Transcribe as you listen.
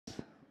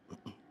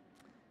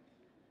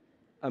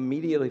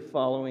immediately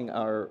following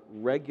our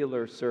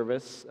regular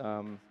service,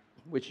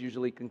 which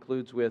usually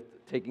concludes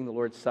with taking the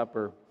Lord's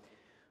Supper,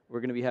 we're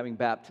going to be having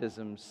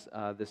baptisms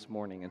this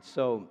morning. And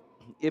so,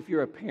 if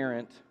you're a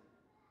parent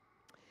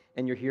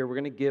and you're here, we're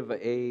going to give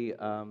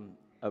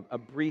a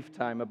brief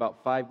time,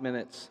 about 5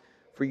 minutes,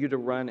 for you to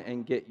run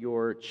and get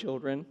your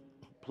children.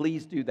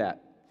 Please do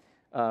that,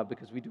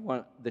 because we do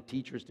want the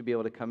teachers to be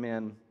able to come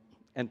in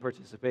and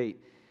participate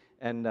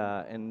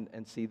and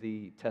see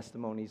the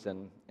testimonies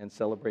and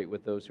celebrate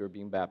with those who are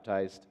being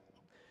baptized.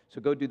 So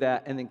go do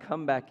that and then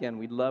come back in.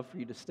 We'd love for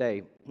you to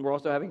stay. We're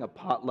also having a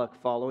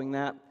potluck following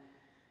that.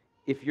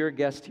 If you're a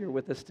guest here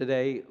with us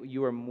today,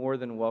 you are more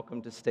than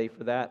welcome to stay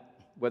for that.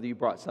 Whether you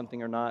brought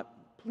something or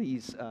not,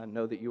 please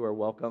know that you are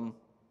welcome.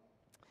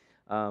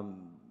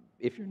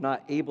 If you're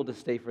not able to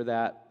stay for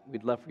that,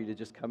 we'd love for you to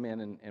just come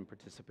in and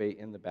participate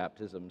in the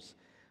baptisms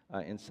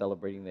and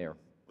celebrating there.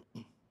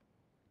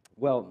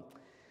 Well,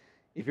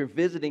 if you're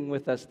visiting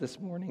with us this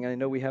morning, I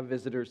know we have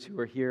visitors who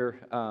are here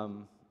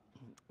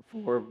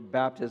for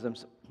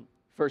baptisms.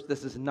 First,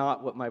 this is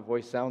not what my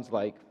voice sounds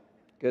like.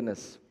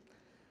 Goodness.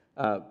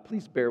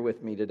 Please bear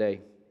with me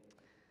today.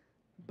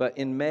 But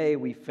in May,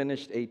 we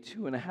finished a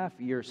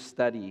 2.5-year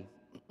study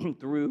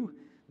through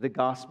the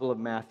Gospel of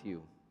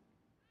Matthew.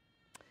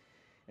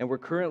 And we're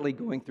currently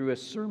going through a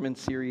sermon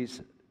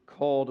series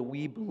called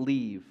We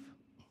Believe,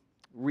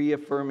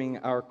 reaffirming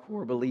our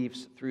core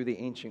beliefs through the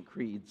ancient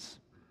creeds.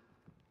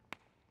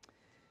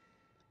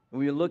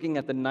 We were looking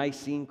at the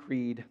Nicene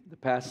Creed the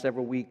past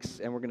several weeks,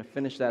 and we're going to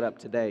finish that up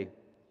today.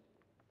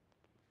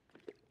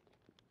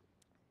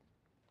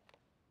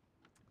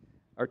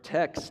 Our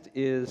text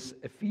is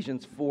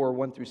Ephesians 4,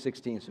 1 through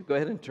 16. So go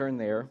ahead and turn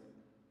there.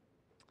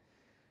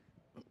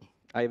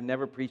 I have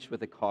never preached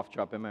with a cough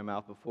drop in my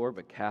mouth before,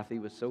 but Kathy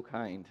was so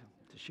kind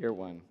to share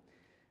one.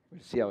 We're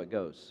going to see how it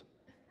goes.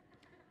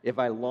 If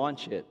I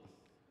launch it,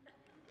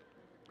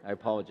 I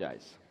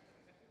apologize.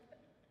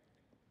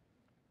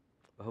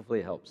 But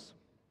hopefully it helps.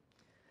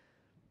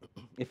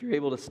 If you're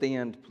able to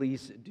stand,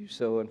 please do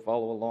so and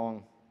follow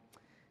along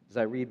as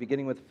I read,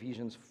 beginning with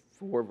Ephesians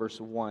 4, verse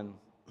 1.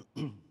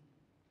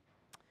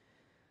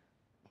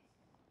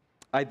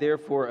 I,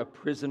 therefore, a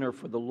prisoner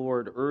for the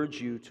Lord,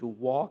 urge you to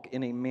walk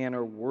in a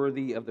manner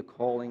worthy of the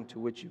calling to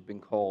which you've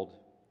been called,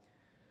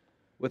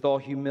 with all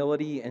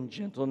humility and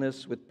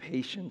gentleness, with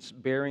patience,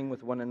 bearing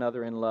with one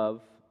another in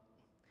love,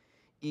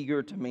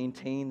 eager to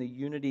maintain the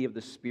unity of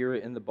the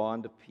Spirit in the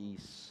bond of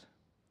peace.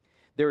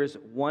 There is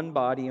one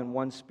body and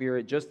one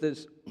Spirit, just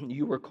as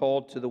you were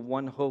called to the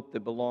one hope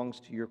that belongs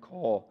to your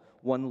call,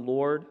 one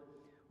Lord,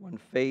 one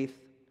faith,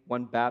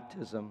 one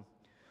baptism,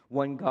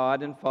 one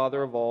God and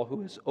Father of all,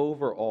 who is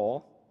over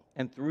all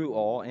and through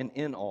all and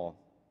in all.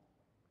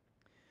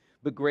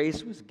 But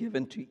grace was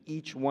given to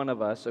each one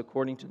of us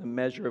according to the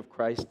measure of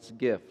Christ's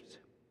gift.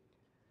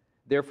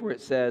 Therefore it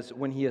says,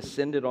 when he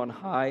ascended on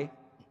high,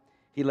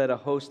 he led a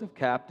host of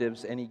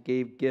captives and he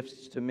gave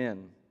gifts to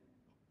men.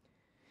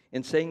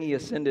 In saying he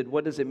ascended,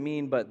 what does it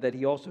mean but that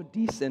he also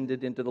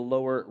descended into the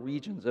lower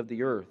regions of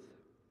the earth?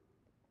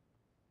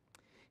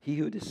 He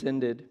who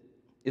descended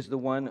is the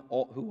one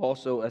who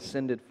also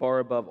ascended far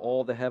above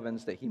all the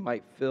heavens that he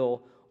might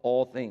fill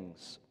all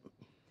things.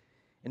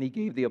 And he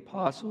gave the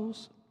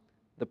apostles,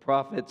 the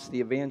prophets, the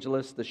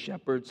evangelists, the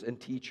shepherds, and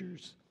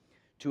teachers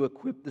to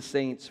equip the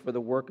saints for the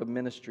work of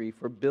ministry,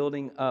 for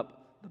building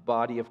up the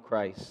body of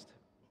Christ,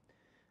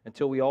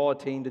 until we all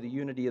attain to the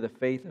unity of the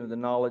faith and of the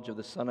knowledge of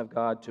the Son of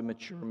God, to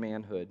mature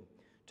manhood,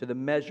 to the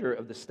measure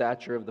of the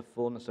stature of the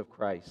fullness of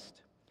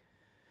Christ,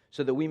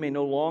 so that we may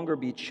no longer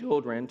be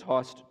children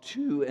tossed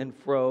to and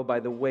fro by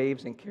the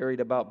waves and carried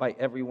about by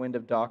every wind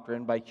of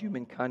doctrine, by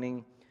human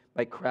cunning,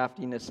 by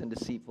craftiness and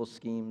deceitful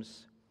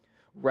schemes.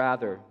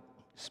 Rather,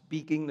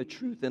 speaking the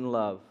truth in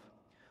love,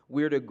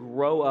 we're to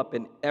grow up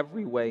in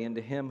every way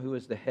into Him who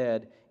is the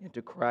head,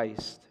 into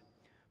Christ,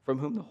 from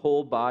whom the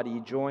whole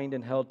body, joined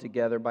and held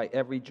together by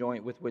every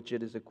joint with which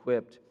it is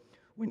equipped,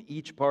 when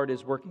each part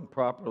is working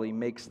properly,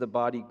 makes the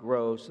body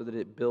grow so that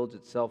it builds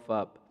itself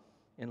up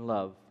in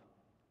love.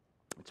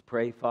 Let's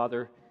pray.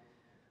 Father,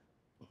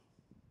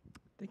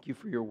 thank you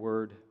for your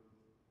word.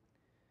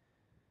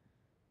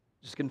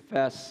 Just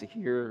confess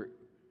here,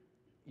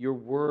 your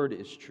word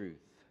is truth.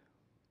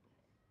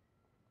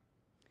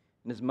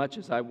 And as much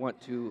as I want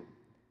to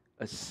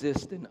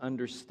assist in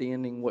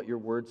understanding what your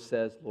word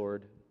says,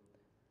 Lord,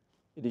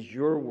 it is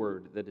your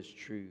word that is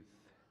truth.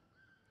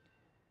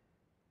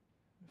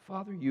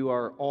 Father, you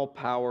are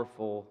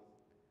all-powerful.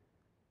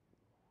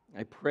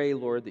 I pray,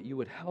 Lord, that you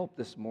would help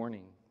this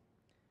morning,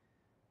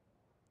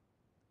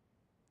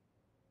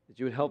 that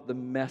you would help the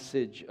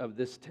message of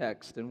this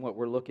text and what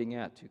we're looking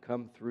at to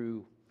come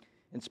through.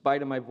 In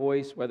spite of my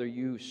voice, whether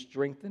you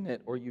strengthen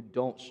it or you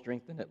don't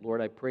strengthen it,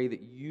 Lord, I pray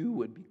that you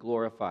would be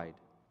glorified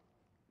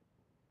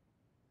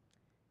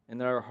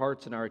and that our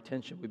hearts and our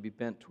attention would be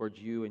bent towards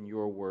you and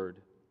your word.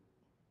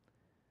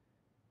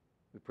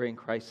 We pray in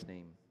Christ's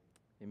name.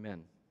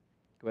 Amen.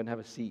 Go ahead and have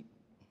a seat.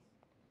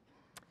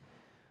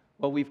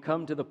 Well, we've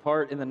come to the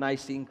part in the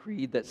Nicene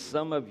Creed that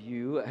some of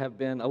you have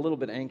been a little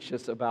bit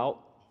anxious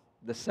about.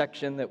 The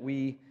section that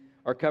we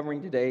are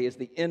covering today is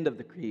the end of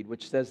the creed,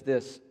 which says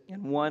this: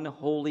 in one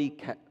holy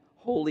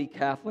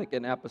Catholic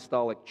and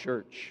Apostolic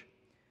Church,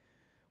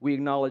 we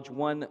acknowledge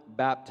one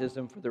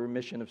baptism for the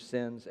remission of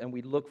sins, and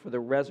we look for the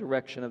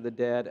resurrection of the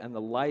dead and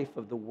the life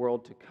of the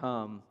world to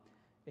come.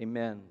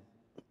 Amen.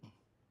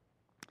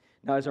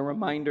 Now, as a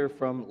reminder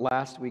from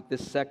last week,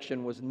 this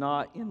section was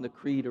not in the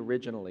creed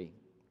originally.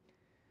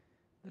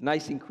 The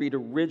Nicene Creed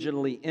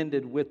originally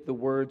ended with the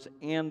words,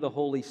 "and the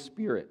Holy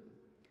Spirit."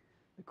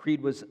 The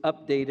creed was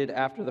updated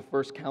after the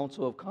First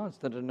Council of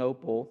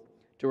Constantinople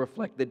to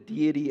reflect the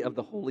deity of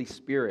the Holy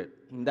Spirit,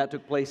 and that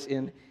took place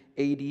in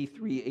AD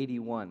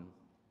 381.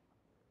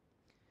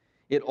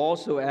 It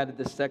also added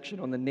this section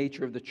on the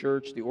nature of the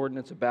church, the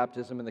ordinance of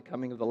baptism, and the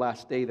coming of the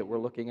last day that we're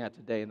looking at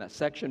today. And that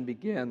section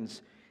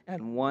begins,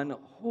 "and one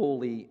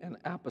holy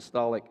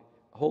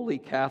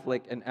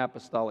Catholic and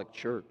Apostolic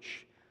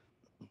Church."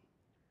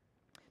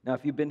 Now,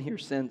 if you've been here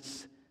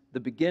since the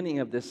beginning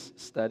of this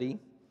study,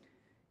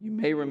 you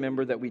may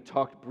remember that we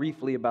talked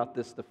briefly about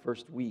this the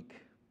first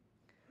week.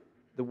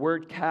 The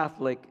word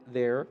Catholic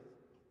there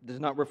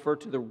does not refer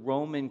to the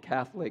Roman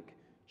Catholic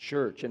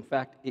Church. In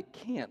fact, it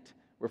can't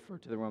refer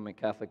to the Roman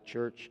Catholic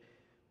Church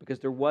because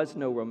there was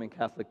no Roman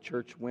Catholic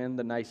Church when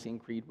the Nicene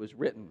Creed was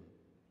written.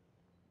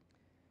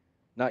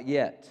 Not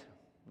yet,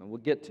 and we'll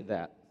get to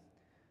that.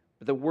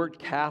 But the word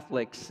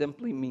Catholic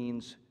simply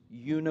means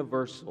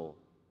universal.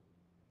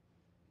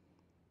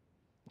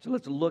 So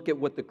let's look at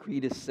what the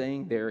creed is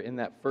saying there in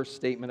that first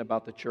statement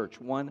about the church.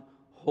 One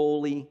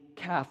holy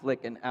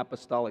Catholic and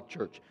Apostolic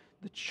Church.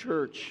 The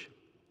church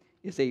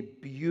is a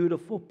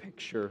beautiful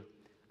picture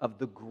of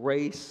the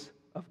grace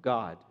of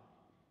God.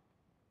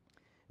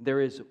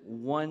 There is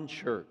one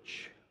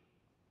church.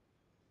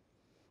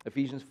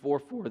 Ephesians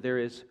 4:4, there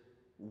is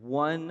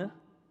one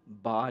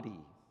body,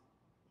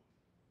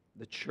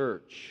 the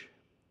church.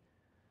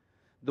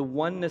 The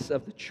oneness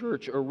of the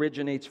church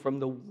originates from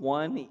the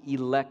one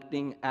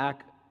electing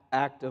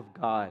act of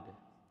God.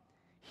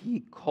 He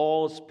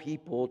calls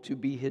people to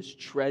be His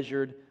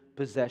treasured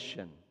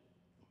possession.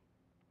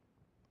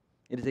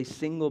 It is a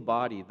single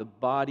body, the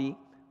body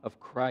of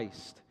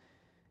Christ.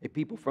 A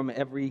people from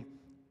every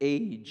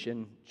age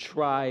and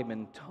tribe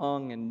and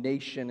tongue and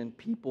nation and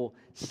people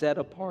set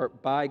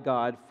apart by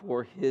God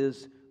for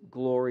His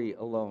glory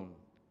alone.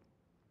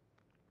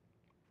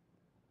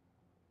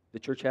 The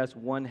church has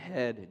one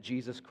head,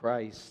 Jesus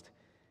Christ,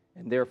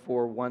 and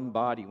therefore one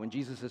body. When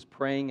Jesus is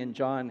praying in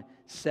John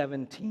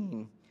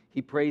 17,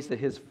 He prays that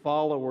His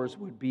followers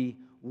would be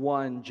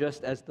one,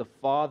 just as the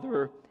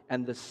Father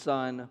and the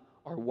Son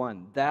are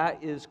one.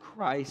 That is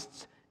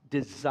Christ's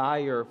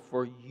desire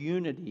for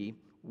unity,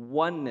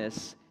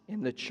 oneness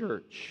in the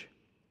church.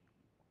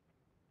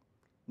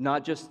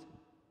 Not just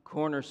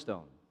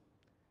Cornerstone,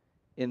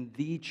 in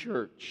the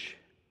church.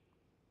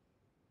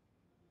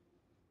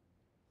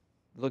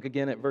 Look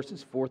again at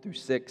verses 4 through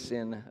 6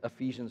 in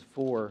Ephesians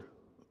 4.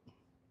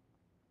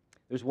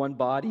 There's one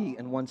body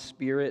and one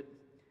Spirit,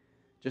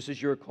 just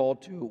as you're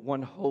called to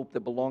one hope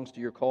that belongs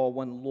to your call,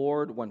 one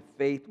Lord, one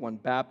faith, one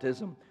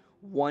baptism,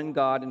 one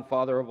God and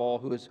Father of all,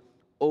 who is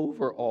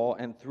over all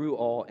and through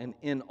all and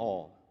in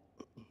all.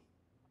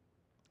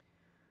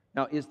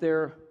 Now, is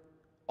there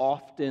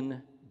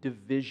often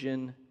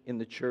division in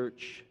the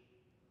church?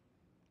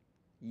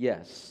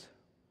 Yes,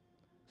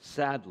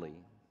 sadly.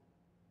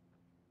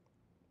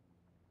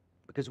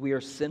 Because we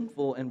are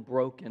sinful and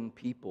broken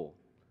people.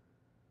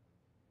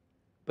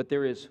 But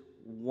there is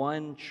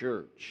one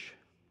church,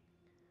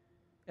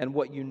 and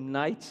what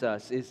unites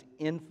us is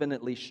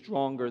infinitely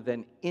stronger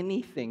than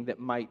anything that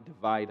might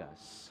divide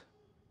us.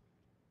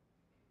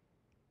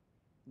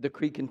 The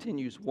creed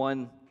continues,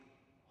 one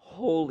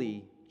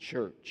holy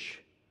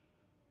church.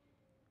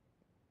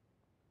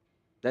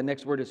 That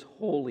next word is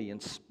holy. In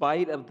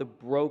spite of the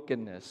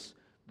brokenness,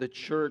 the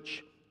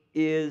church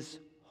is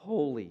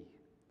holy.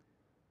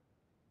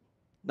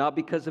 Not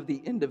because of the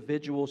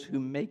individuals who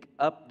make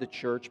up the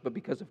church, but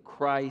because of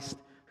Christ,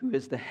 who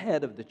is the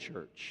head of the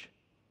church.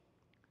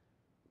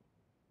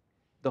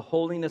 The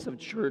holiness of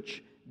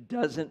church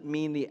doesn't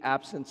mean the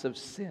absence of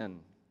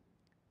sin.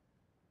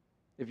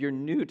 If you're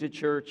new to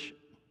church,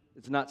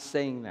 it's not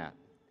saying that.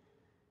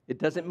 It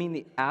doesn't mean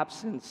the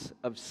absence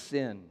of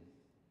sin.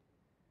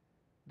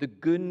 The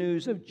good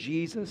news of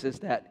Jesus is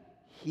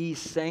that He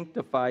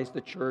sanctifies the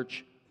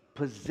church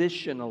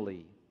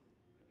positionally,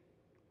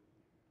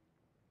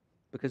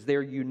 because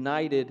they're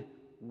united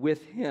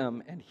with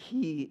Him and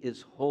He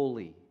is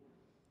holy.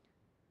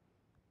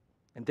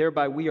 And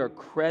thereby we are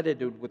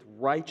credited with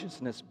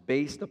righteousness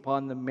based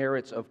upon the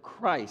merits of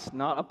Christ,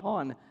 not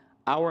upon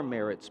our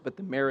merits, but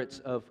the merits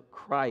of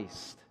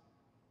Christ.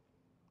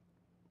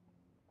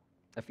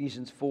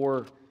 Ephesians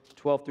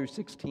 4:12 through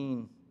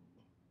 16.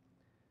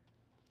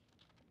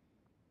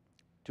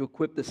 To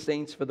equip the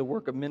saints for the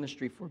work of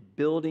ministry, for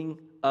building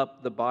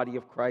up the body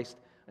of Christ,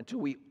 until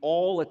we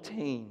all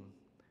attain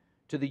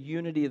to the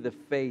unity of the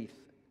faith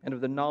and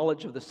of the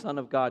knowledge of the Son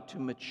of God, to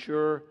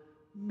mature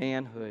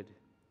manhood,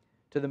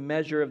 to the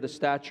measure of the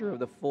stature of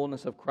the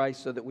fullness of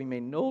Christ, so that we may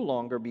no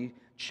longer be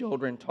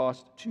children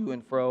tossed to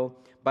and fro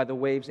by the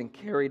waves and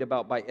carried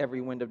about by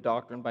every wind of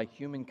doctrine, by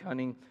human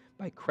cunning,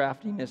 by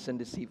craftiness and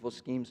deceitful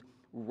schemes.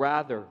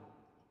 Rather,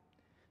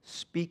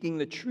 speaking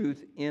the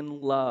truth in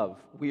love,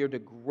 we are to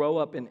grow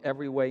up in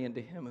every way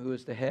into Him who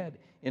is the head,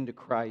 into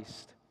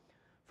Christ,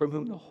 from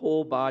whom the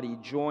whole body,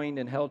 joined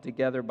and held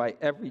together by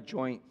every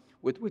joint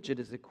with which it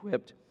is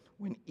equipped,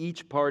 when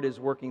each part is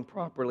working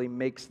properly,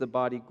 makes the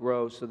body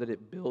grow so that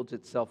it builds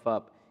itself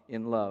up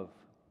in love.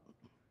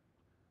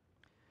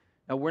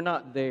 Now, we're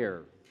not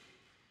there.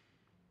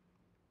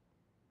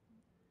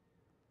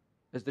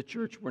 As the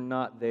church, we're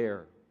not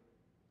there.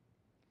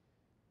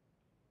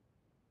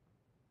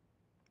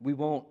 We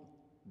won't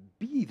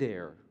be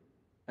there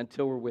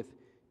until we're with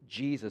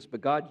Jesus.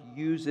 But God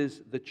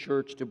uses the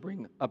church to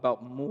bring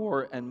about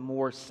more and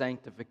more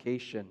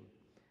sanctification.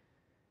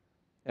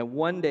 And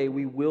one day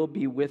we will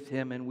be with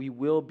Him and we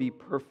will be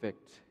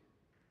perfect.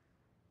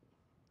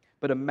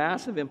 But a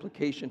massive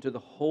implication to the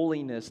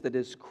holiness that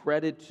is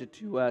credited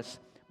to us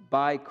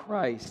by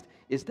Christ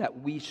is that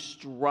we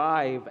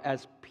strive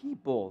as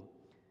people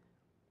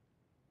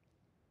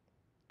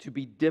to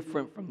be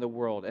different from the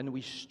world. And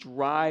we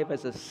strive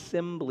as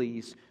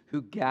assemblies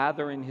who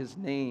gather in His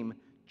name,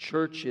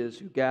 churches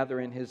who gather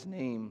in His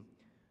name,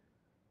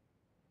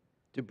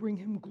 to bring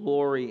Him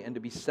glory and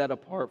to be set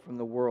apart from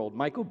the world.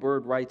 Michael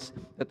Bird writes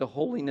that the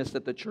holiness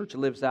that the church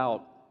lives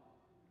out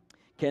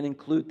can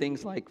include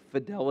things like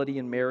fidelity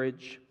in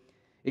marriage,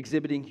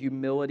 exhibiting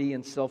humility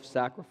and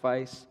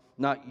self-sacrifice,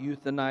 not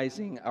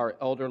euthanizing our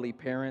elderly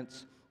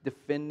parents,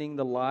 defending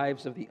the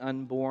lives of the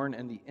unborn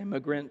and the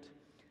immigrant,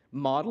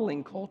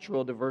 modeling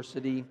cultural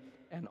diversity,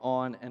 and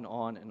on and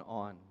on and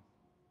on.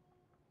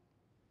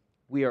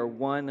 We are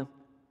one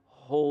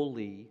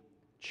holy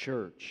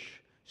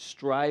church,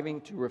 striving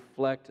to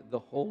reflect the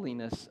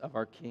holiness of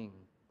our King.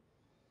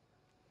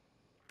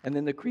 And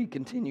then the creed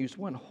continues,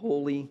 one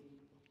holy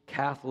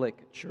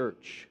Catholic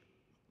church.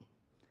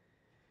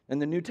 In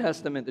the New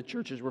Testament, the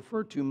church is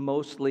referred to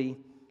mostly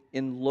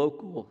in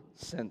local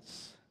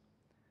sense.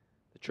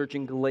 The church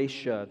in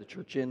Galatia, the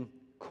church in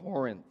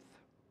Corinth.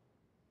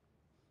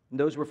 And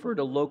those refer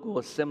to local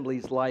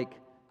assemblies like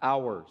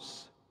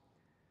ours,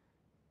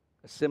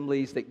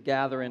 assemblies that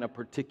gather in a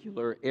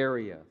particular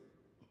area.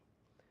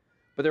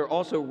 But there are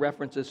also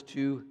references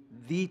to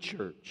the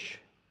church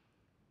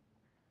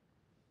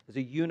as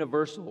a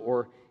universal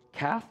or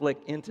Catholic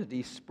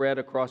entity spread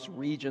across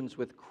regions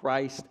with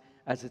Christ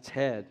as its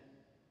head.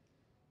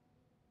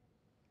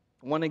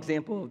 One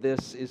example of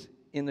this is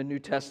in the New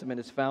Testament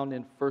is found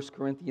in 1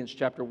 Corinthians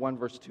chapter 1,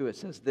 verse 2. It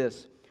says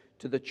this,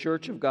 "To the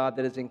church of God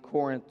that is in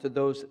Corinth, to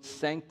those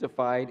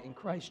sanctified in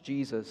Christ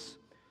Jesus,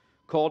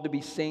 called to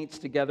be saints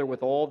together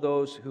with all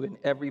those who in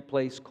every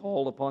place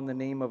call upon the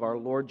name of our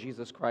Lord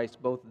Jesus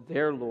Christ, both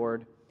their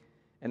Lord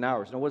and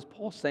ours." Now, what's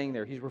Paul saying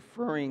there? He's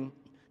referring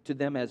to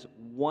them as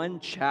one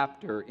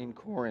chapter in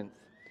Corinth,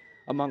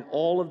 among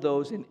all of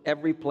those in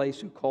every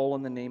place who call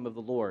on the name of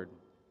the Lord.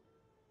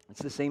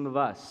 It's the same of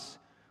us.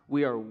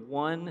 We are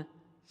one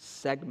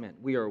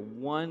segment. We are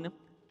one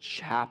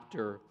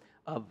chapter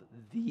of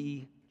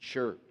the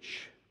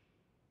church.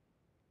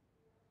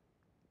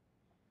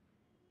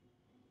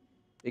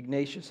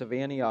 Ignatius of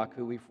Antioch,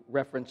 who we've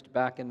referenced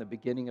back in the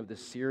beginning of the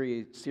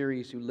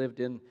series, who lived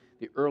in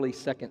the early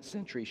 2nd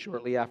century,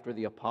 shortly after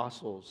the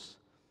apostles,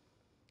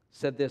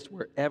 said this,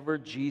 "Wherever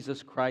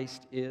Jesus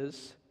Christ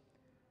is,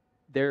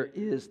 there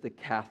is the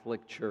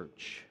Catholic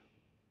Church.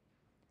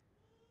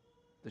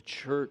 The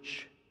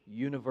church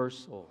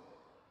universal.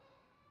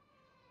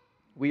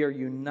 We are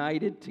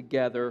united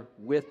together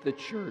with the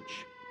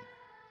church,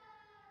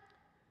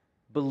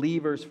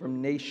 believers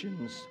from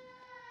nations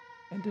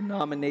and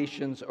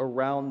denominations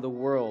around the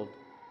world."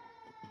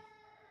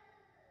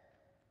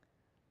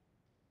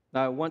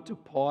 Now, I want to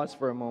pause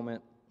for a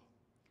moment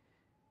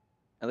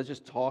and let's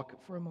just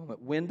talk for a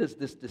moment. When does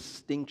this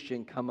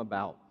distinction come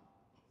about?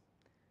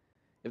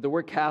 If the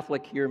word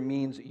Catholic here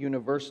means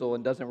universal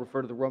and doesn't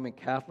refer to the Roman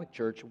Catholic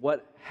Church,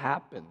 what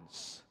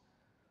happens?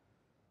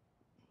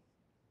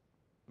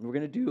 We're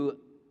going to do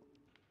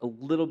a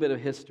little bit of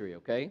history,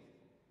 okay?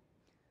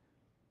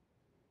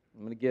 I'm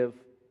going to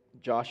give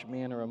Josh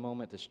Manor a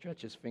moment to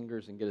stretch his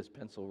fingers and get his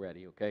pencil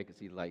ready, okay? Because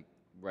he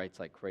writes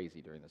like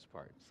crazy during this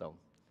part. So,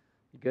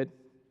 you good?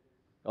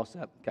 All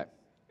set? Okay,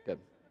 good.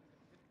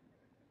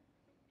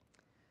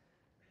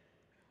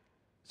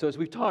 So as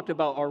we've talked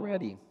about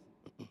already,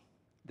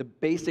 the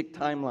basic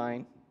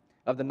timeline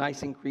of the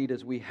Nicene Creed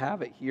as we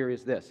have it here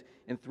is this.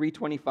 In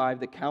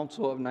 325, the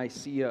Council of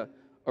Nicaea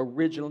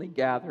originally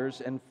gathers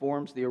and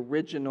forms the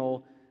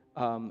original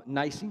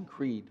Nicene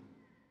Creed.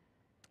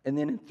 And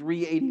then in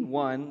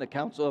 381, the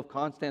Council of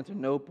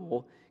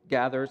Constantinople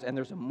gathers, and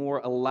there's a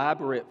more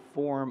elaborate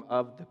form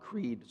of the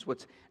creed. It's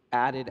what's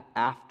added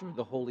after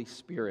the Holy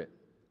Spirit.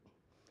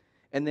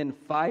 And then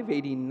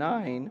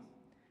 589,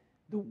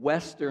 the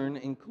Western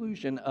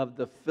inclusion of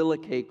the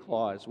Filioque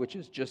Clause, which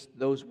is just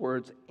those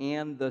words,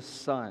 "and the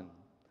Son,"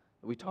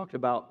 that we talked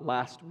about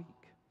last week.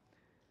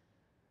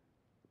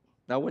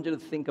 Now, I want you to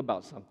think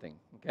about something,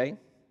 okay?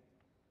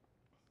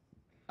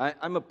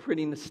 I'm a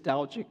pretty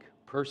nostalgic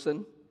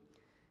person,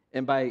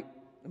 and my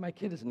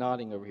kid is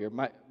nodding over here.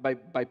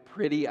 By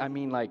pretty, I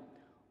mean like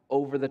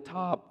over the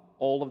top,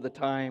 all of the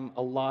time,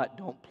 a lot.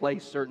 Don't play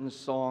certain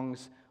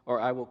songs,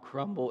 or I will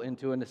crumble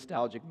into a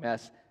nostalgic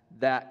mess.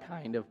 That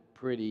kind of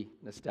pretty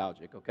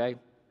nostalgic, okay?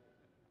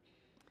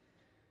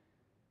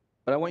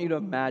 But I want you to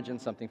imagine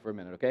something for a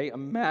minute, okay?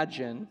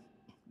 Imagine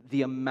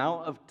the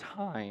amount of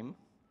time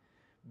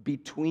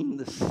between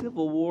the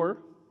Civil War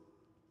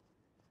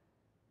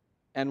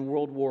and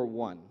World War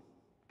I,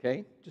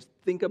 okay? Just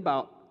think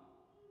about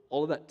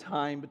all of that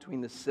time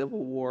between the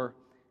Civil War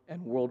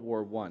and World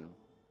War I.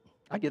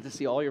 I get to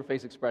see all your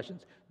face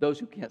expressions, those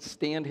who can't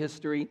stand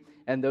history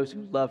and those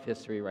who love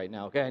history right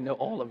now, okay? I know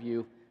all of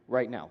you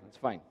right now. That's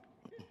fine.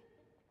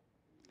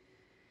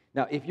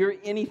 Now, if you're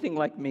anything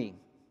like me,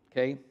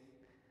 okay,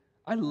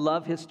 I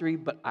love history,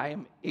 but I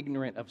am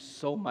ignorant of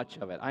so much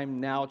of it. I'm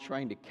now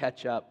trying to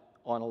catch up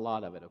on a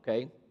lot of it,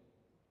 okay?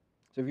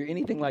 So if you're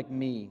anything like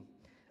me,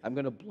 I'm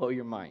going to blow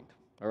your mind,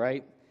 all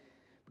right?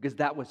 Because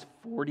that was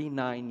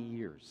 49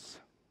 years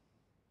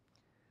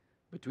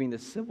between the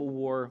Civil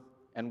War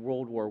and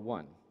World War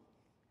I.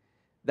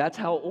 That's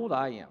how old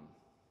I am,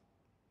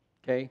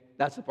 okay?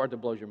 That's the part that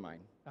blows your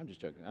mind. I'm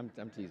just joking. I'm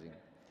teasing.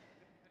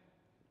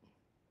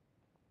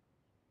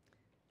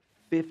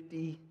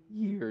 50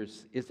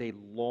 years is a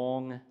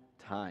long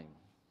time.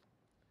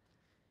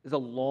 It's a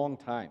long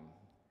time.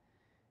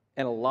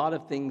 And a lot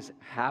of things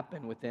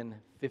happen within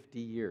 50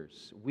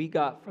 years. We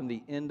got from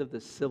the end of the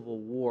Civil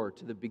War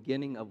to the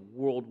beginning of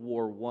World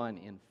War I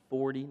in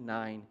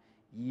 49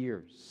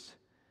 years.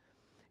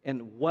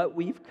 And what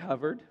we've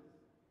covered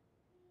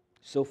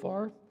so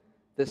far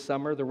this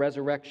summer, the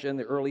resurrection,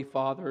 the early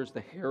fathers,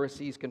 the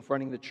heresies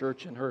confronting the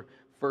church in her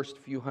first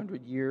few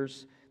hundred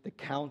years, the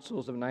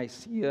councils of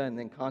Nicaea and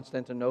then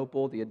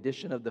Constantinople, the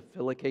addition of the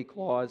Filioque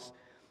clause,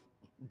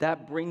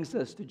 that brings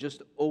us to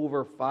just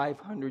over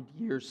 500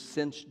 years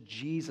since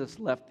Jesus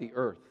left the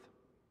earth.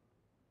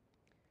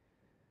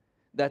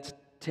 That's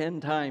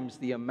 10 times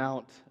the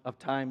amount of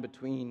time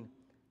between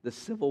the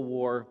Civil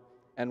War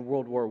and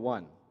World War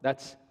I.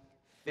 That's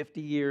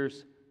 50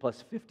 years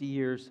plus 50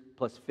 years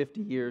plus 50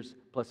 years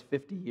plus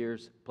 50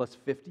 years plus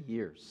 50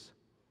 years.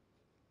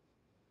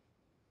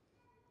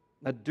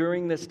 Now,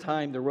 during this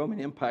time, the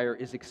Roman Empire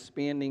is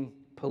expanding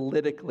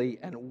politically,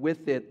 and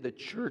with it, the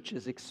church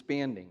is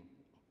expanding.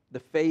 The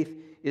faith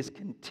is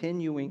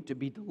continuing to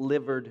be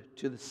delivered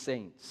to the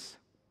saints.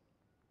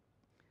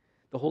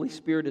 The Holy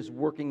Spirit is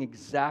working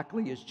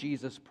exactly as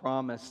Jesus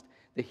promised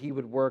that he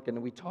would work,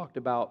 and we talked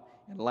about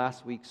in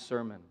last week's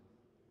sermon.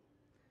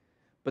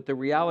 But the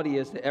reality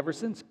is that ever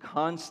since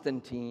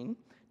Constantine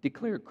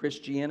declared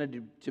Christianity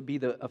to be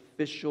the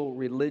official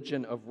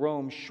religion of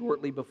Rome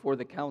shortly before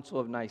the Council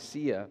of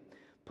Nicaea,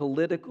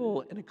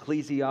 political and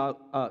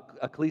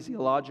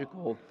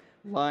ecclesiological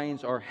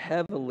lines are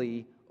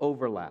heavily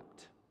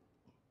overlapped,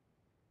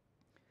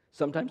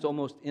 sometimes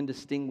almost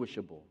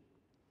indistinguishable.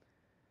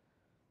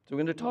 So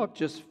we're going to talk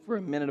just for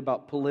a minute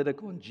about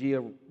political and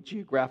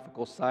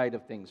geographical side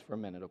of things for a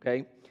minute,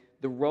 okay?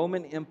 The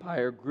Roman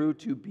Empire grew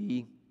to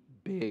be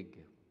big,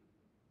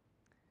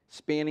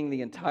 spanning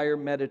the entire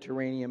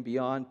Mediterranean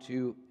beyond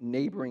to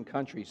neighboring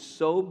countries,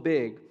 so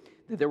big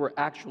that there were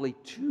actually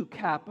two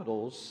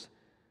capitals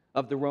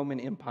of the Roman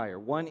Empire,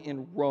 one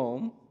in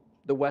Rome,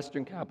 the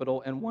western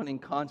capital, and one in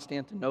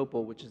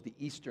Constantinople, which is the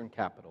eastern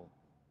capital.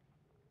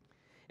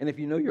 And if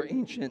you know your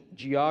ancient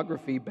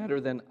geography better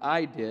than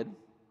I did,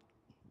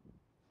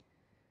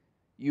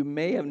 you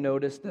may have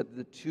noticed that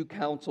the two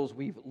councils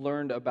we've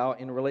learned about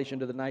in relation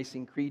to the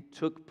Nicene Creed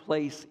took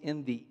place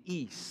in the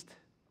east.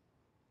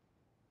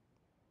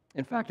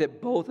 In fact, at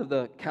both of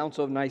the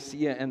Council of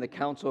Nicaea and the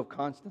Council of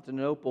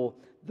Constantinople,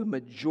 the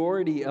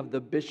majority of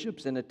the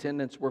bishops in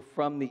attendance were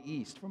from the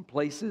east, from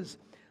places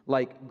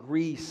like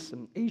Greece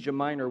and Asia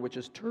Minor, which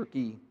is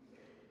Turkey,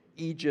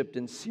 Egypt,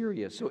 and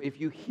Syria. So if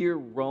you hear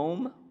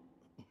Rome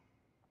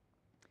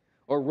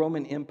or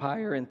Roman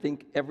Empire and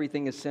think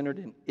everything is centered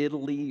in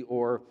Italy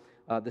or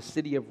the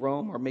city of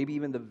Rome or maybe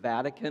even the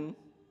Vatican,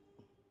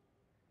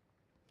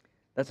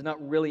 that's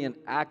not really an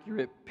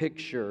accurate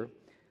picture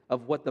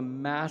of what the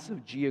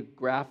massive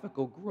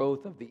geographical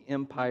growth of the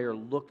empire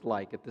looked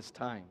like at this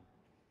time,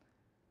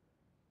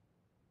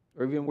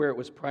 or even where it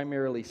was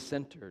primarily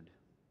centered.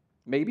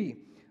 Maybe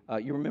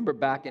you remember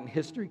back in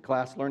history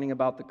class learning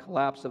about the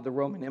collapse of the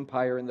Roman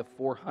Empire in the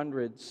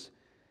 400s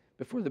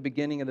before the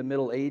beginning of the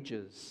Middle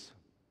Ages.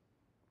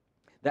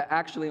 That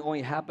actually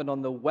only happened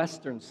on the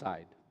western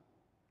side.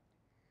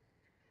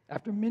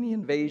 After many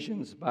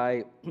invasions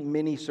by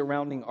many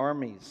surrounding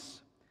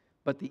armies,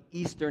 but the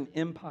Eastern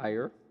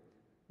Empire,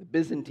 the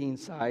Byzantine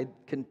side,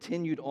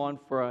 continued on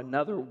for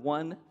another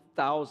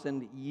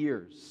 1,000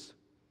 years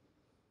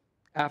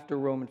after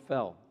Rome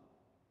fell.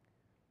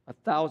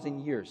 1,000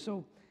 years.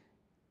 So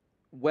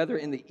whether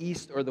in the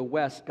east or the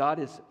west, God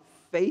is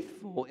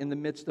faithful in the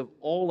midst of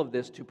all of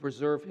this to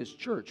preserve his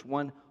church,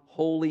 one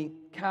holy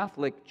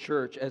Catholic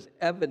church, as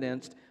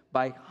evidenced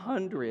by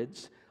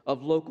hundreds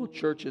of local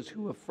churches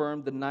who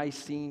affirmed the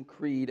Nicene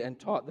Creed and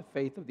taught the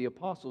faith of the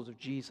apostles of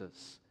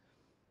Jesus.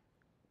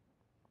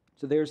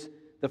 So there's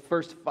the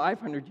first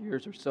 500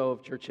 years or so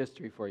of church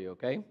history for you,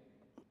 okay?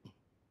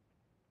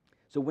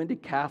 So when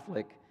did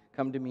Catholic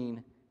come to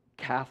mean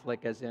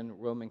Catholic as in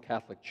Roman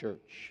Catholic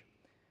Church?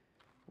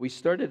 We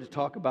started to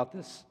talk about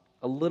this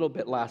a little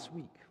bit last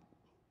week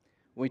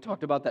when we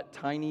talked about that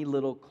tiny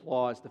little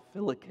clause, the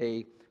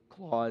Filioque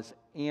clause,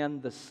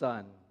 and the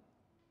Son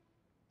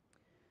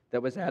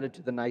that was added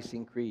to the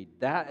Nicene Creed.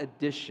 That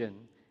addition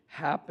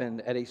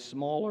happened at a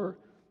smaller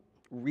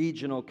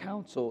regional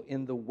council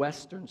in the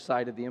western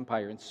side of the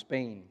empire in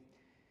Spain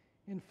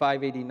in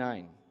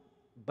 589.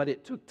 But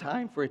it took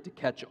time for it to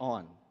catch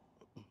on,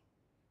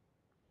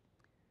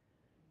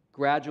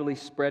 gradually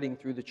spreading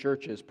through the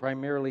churches,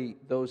 primarily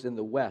those in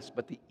the west.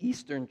 But the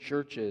eastern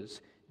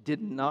churches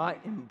did not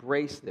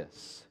embrace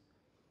this.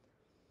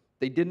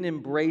 They didn't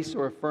embrace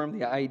or affirm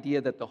the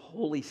idea that the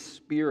Holy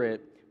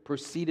Spirit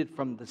proceeded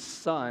from the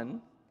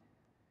Son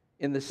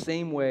in the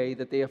same way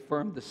that they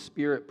affirmed the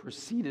Spirit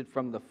proceeded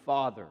from the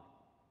Father.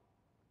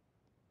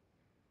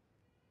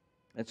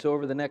 And so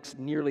over the next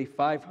nearly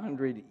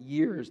 500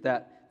 years,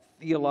 that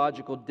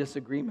theological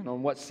disagreement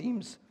on what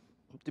seems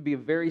to be a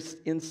very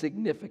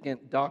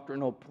insignificant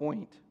doctrinal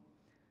point,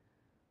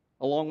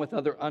 along with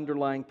other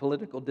underlying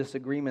political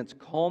disagreements,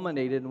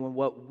 culminated in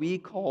what we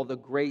call the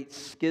Great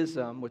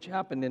Schism, which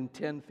happened in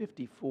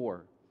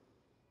 1054.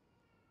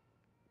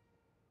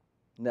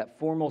 And that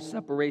formal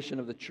separation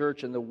of the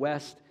church in the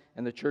west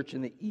and the church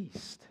in the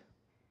east.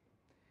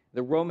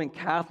 The Roman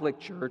Catholic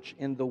Church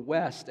in the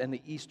west and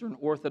the Eastern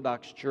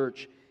Orthodox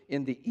Church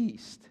in the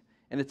east.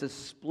 And it's a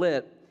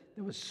split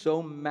that was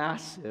so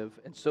massive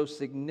and so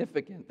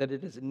significant that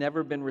it has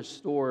never been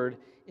restored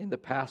in the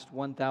past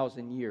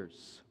 1,000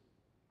 years.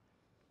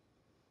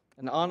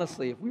 And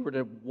honestly, if we were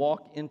to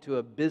walk into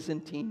a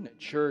Byzantine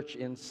church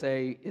in,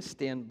 say,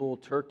 Istanbul,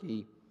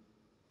 Turkey,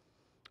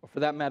 or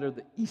for that matter,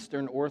 the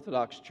Eastern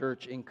Orthodox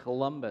Church in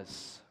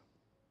Columbus,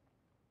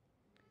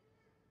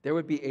 there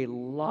would be a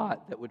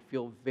lot that would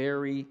feel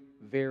very,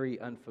 very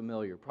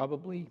unfamiliar,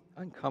 probably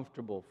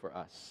uncomfortable for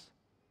us.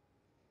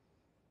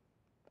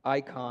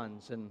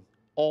 Icons and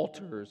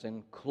altars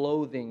and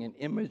clothing and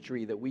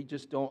imagery that we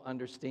just don't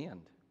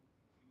understand.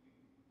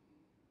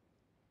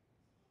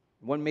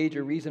 One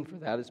major reason for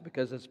that is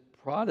because as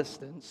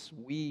Protestants,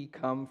 we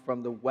come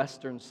from the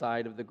western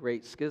side of the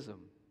Great Schism.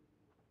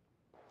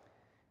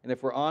 And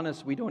if we're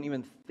honest, we don't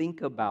even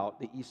think about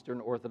the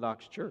Eastern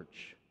Orthodox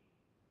Church.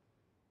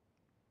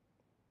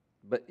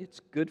 But it's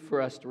good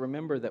for us to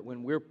remember that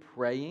when we're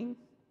praying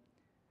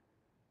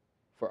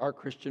for our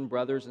Christian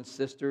brothers and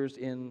sisters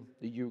in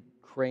the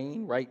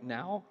Ukraine right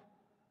now,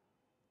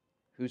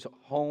 whose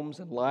homes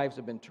and lives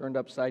have been turned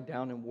upside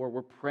down in war,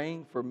 we're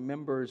praying for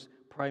members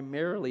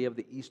primarily of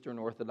the Eastern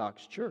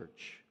Orthodox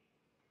Church.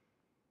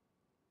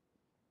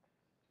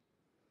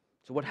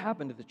 So what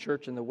happened to the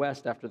church in the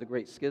West after the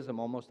Great Schism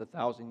almost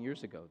 1,000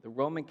 years ago? The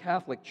Roman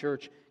Catholic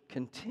Church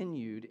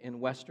continued in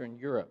Western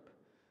Europe,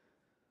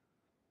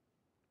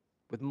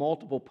 with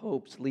multiple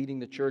popes leading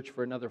the church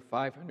for another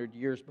 500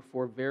 years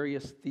before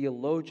various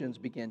theologians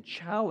began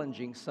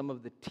challenging some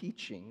of the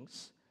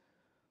teachings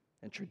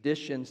and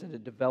traditions that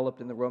had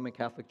developed in the Roman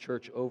Catholic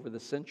Church over the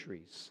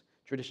centuries.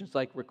 Traditions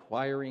like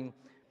requiring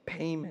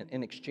payment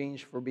in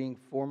exchange for being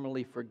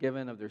formally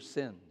forgiven of their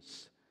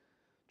sins.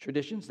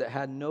 Traditions that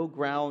had no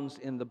grounds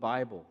in the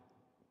Bible,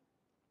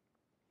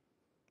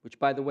 which,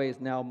 by the way,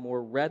 is now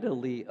more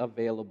readily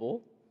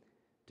available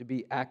to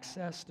be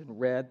accessed and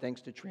read thanks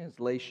to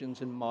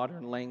translations in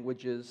modern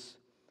languages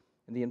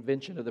and the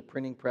invention of the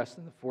printing press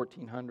in the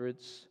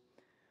 1400s.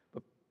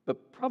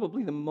 But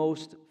probably the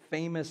most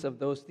famous of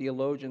those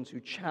theologians who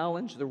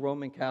challenged the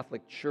Roman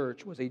Catholic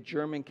Church was a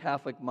German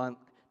Catholic monk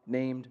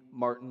named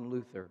Martin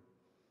Luther,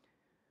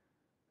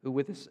 who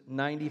with his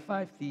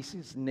 95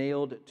 Theses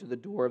nailed to the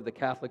door of the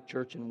Catholic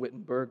Church in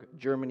Wittenberg,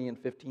 Germany in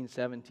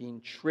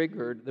 1517,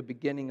 triggered the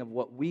beginning of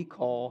what we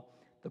call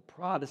the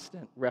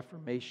Protestant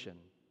Reformation.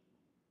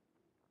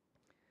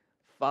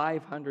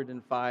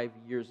 505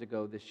 years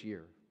ago this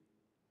year.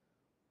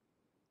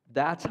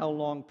 That's how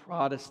long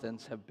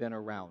Protestants have been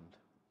around.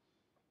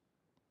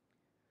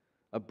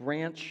 A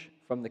branch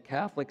from the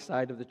Catholic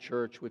side of the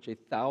church, which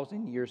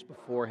 1,000 years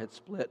before had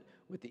split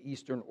with the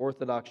Eastern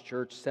Orthodox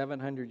Church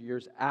 700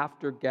 years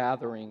after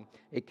gathering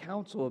a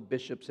council of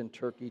bishops in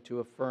Turkey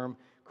to affirm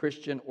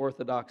Christian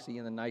orthodoxy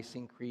in the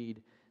Nicene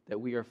Creed that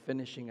we are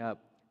finishing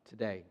up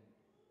today.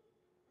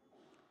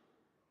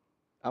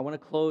 I want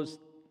to close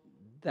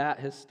that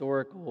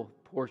historical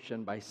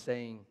portion by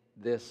saying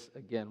this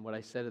again, what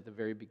I said at the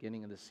very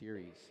beginning of the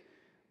series.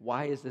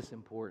 Why is this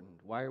important?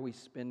 Why are we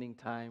spending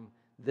time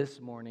this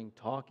morning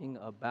talking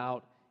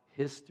about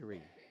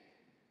history?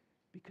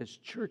 Because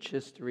church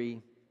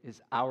history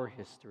is our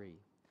history.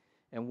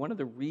 And one of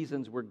the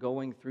reasons we're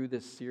going through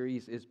this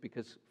series is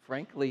because,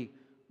 frankly,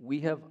 we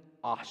have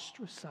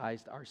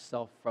ostracized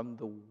ourselves from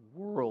the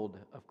world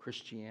of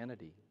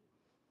Christianity.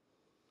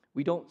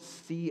 We don't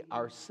see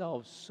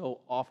ourselves so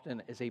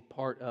often as a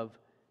part of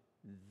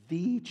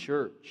the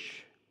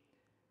church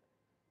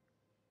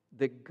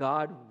that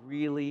God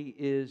really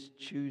is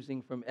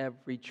choosing from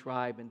every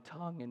tribe and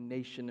tongue and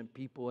nation and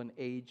people and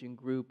age and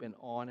group and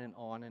on and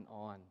on and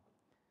on.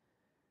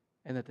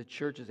 And that the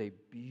church is a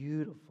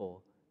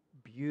beautiful,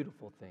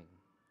 beautiful thing.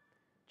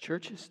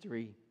 Church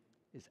history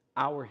is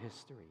our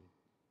history.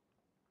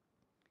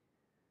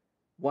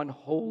 One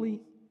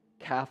holy,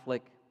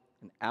 Catholic,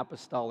 and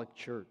apostolic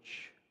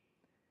church.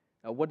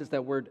 Now, what does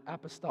that word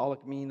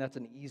apostolic mean? That's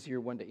an easier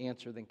one to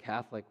answer than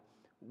Catholic.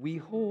 We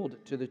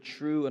hold to the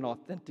true and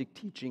authentic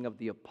teaching of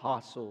the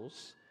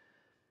apostles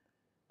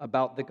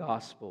about the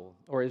gospel.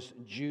 Or as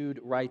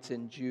Jude writes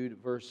in Jude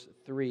verse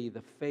 3,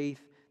 the faith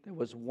that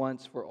was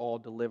once for all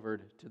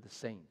delivered to the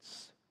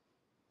saints.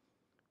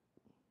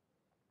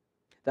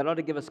 That ought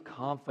to give us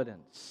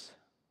confidence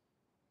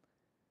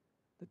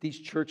that these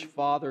church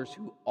fathers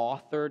who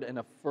authored and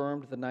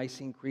affirmed the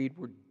Nicene Creed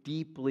were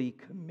deeply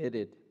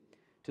committed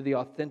to the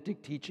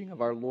authentic teaching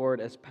of our Lord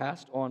as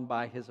passed on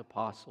by his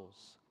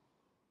apostles.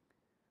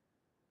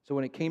 So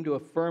when it came to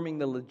affirming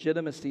the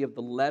legitimacy of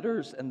the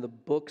letters and the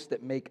books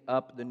that make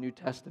up the New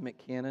Testament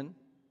canon,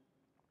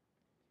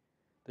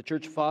 the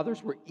church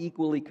fathers were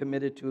equally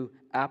committed to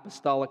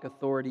apostolic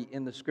authority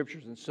in the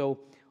Scriptures. And so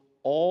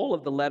all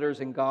of the letters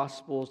and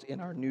gospels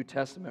in our New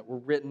Testament were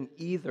written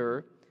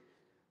either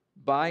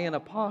by an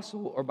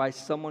apostle or by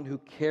someone who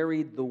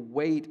carried the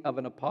weight of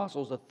an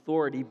apostle's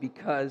authority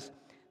because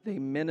they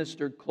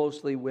ministered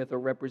closely with or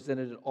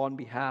represented on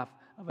behalf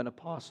of an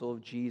apostle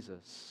of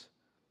Jesus.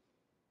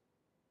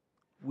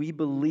 We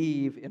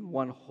believe in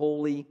one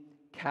holy,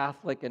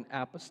 Catholic, and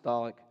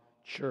apostolic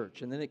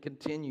church. And then it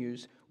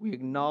continues, we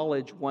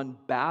acknowledge one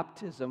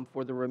baptism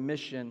for the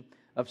remission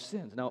of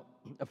sins. Now,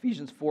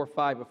 Ephesians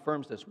 4:5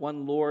 affirms this.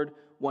 One Lord,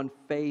 one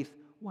faith,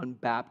 one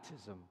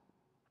baptism.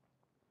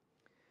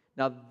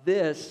 Now,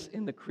 this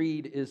in the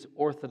creed is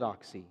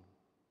orthodoxy.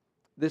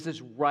 This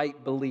is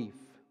right belief.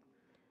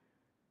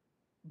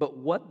 But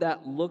what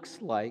that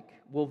looks like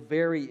will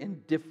vary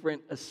in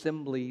different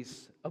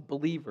assemblies of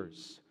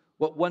believers.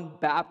 What one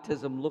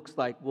baptism looks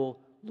like will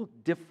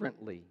look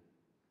differently.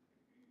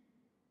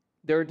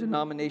 There are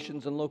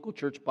denominations and local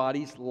church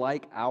bodies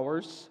like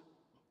ours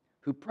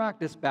who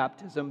practice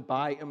baptism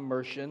by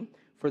immersion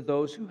for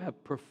those who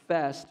have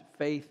professed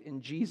faith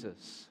in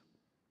Jesus.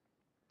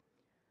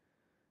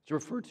 It's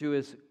referred to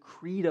as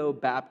credo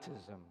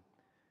baptism.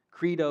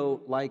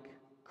 Credo like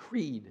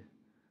creed,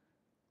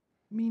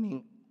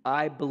 meaning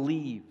I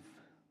believe.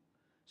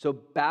 So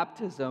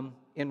baptism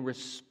in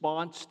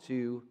response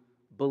to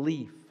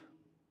belief.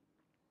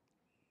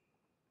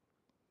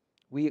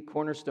 We at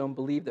Cornerstone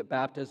believe that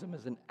baptism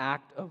is an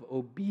act of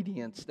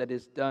obedience that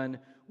is done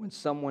when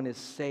someone is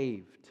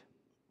saved.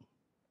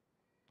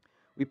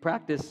 We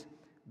practice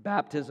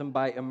baptism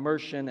by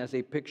immersion as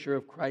a picture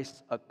of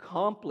Christ's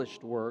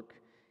accomplished work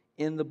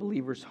in the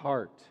believer's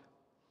heart.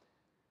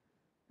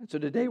 And so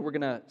today we're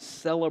going to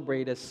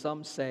celebrate, as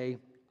some say,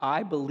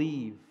 I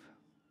believe,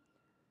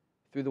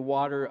 through the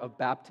water of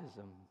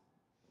baptism.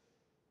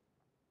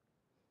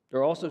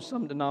 There are also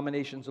some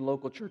denominations and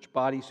local church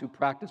bodies who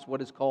practice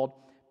what is called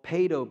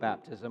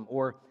paedo-baptism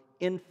or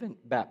infant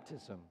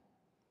baptism.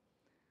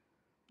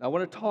 I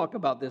want to talk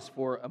about this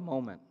for a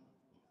moment.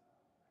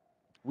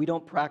 We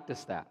don't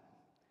practice that.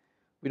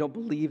 We don't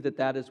believe that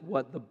that is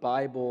what the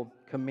Bible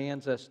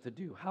commands us to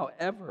do.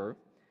 However,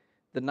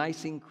 the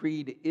Nicene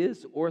Creed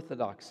is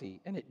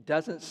orthodoxy, and it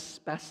doesn't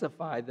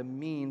specify the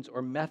means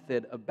or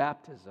method of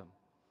baptism.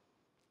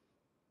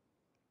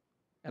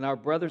 And our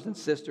brothers and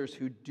sisters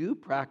who do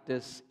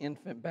practice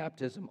infant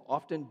baptism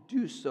often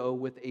do so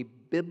with a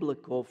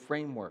biblical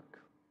framework.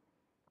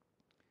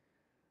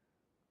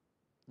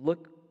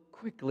 Look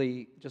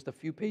quickly, just a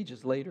few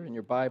pages later in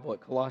your Bible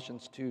at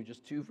Colossians 2,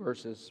 just two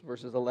verses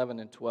 11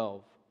 and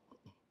 12.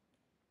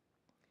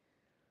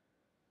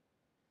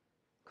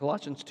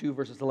 Colossians 2,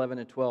 verses 11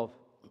 and 12.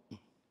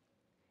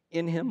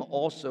 In him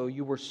also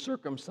you were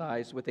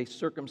circumcised with a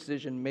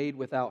circumcision made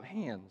without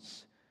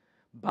hands,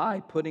 by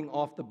putting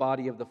off the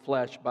body of the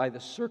flesh by the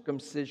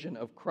circumcision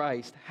of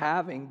Christ,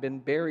 having been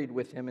buried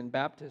with him in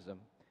baptism,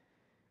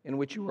 in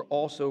which you were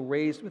also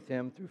raised with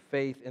him through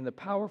faith in the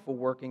powerful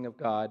working of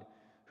God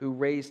who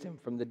raised him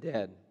from the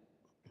dead.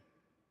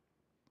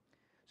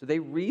 So they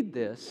read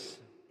this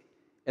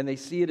and they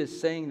see it as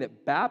saying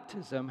that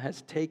baptism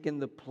has taken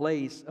the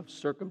place of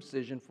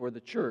circumcision for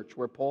the church,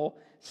 where Paul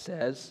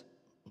says,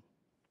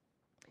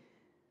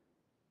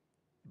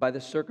 by the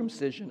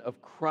circumcision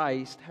of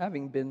Christ,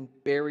 having been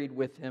buried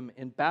with him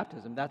in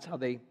baptism. That's how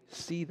they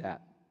see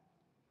that.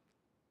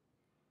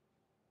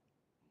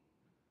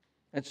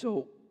 And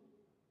so,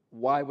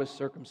 why was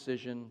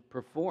circumcision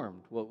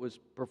performed? Well, it was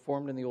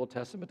performed in the Old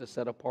Testament to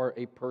set apart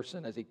a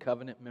person as a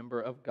covenant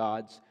member of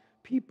God's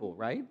people,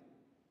 right?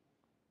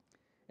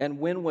 And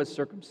when was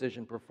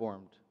circumcision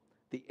performed?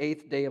 The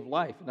 8th day of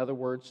life. In other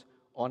words,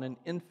 on an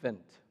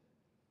infant.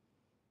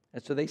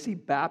 And so they see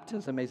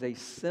baptism as a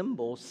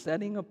symbol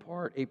setting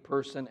apart a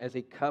person as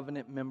a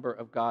covenant member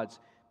of God's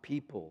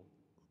people.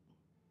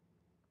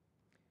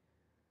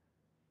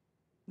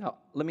 Now,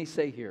 let me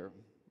say here,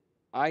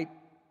 I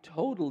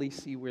totally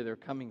see where they're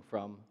coming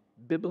from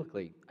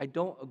biblically. I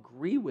don't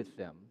agree with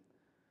them,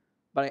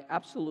 but I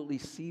absolutely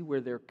see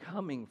where they're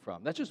coming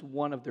from. That's just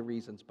one of the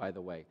reasons, by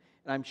the way.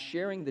 And I'm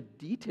sharing the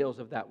details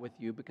of that with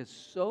you because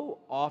so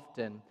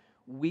often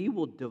we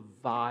will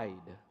divide,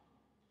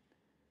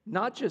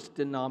 not just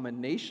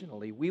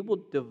denominationally, we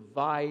will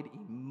divide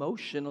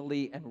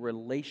emotionally and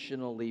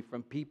relationally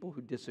from people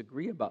who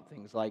disagree about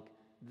things like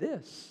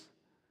this.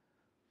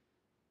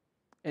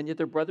 And yet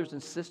they're brothers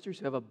and sisters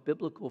who have a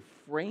biblical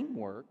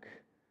framework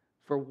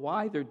for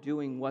why they're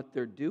doing what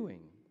they're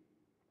doing.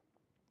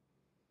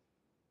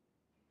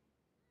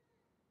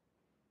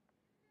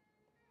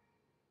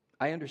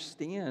 I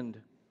understand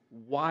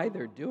why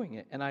they're doing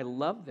it, and I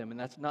love them, and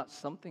that's not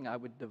something I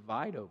would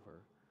divide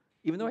over,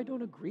 even though I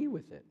don't agree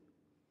with it.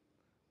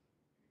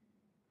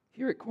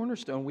 Here at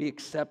Cornerstone, we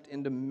accept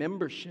into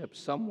membership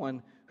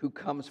someone who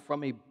comes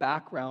from a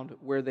background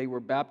where they were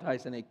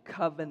baptized in a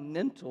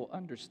covenantal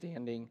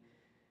understanding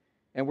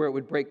and where it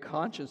would break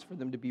conscience for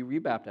them to be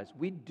rebaptized.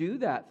 We do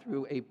that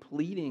through a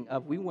pleading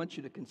of, we want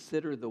you to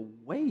consider the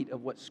weight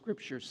of what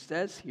Scripture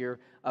says here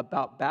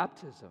about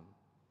baptism.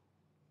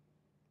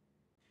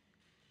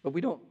 But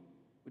we don't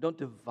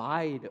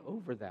divide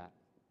over that.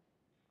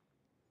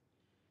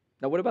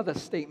 Now, what about the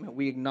statement,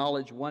 we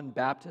acknowledge one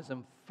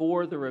baptism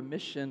for the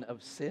remission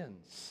of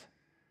sins?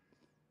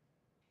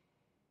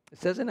 It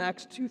says in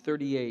Acts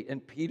 2:38,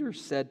 and Peter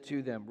said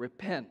to them,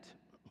 repent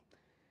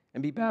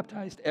and be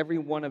baptized, every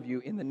one of you,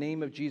 in the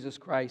name of Jesus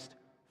Christ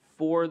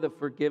for the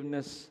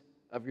forgiveness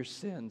of your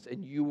sins,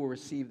 and you will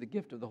receive the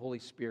gift of the Holy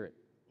Spirit.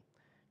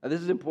 Now,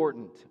 this is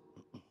important.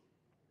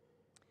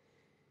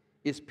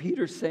 Is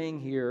Peter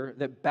saying here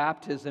that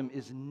baptism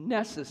is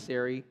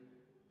necessary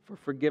for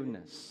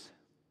forgiveness?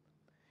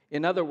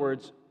 In other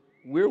words,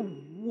 we're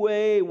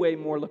way, way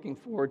more looking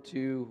forward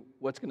to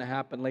what's going to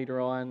happen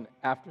later on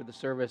after the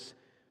service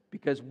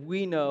because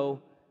we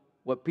know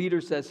what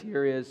Peter says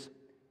here is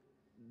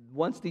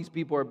once these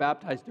people are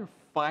baptized, they're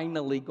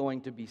finally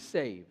going to be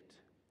saved.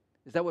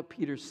 Is that what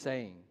Peter's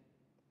saying?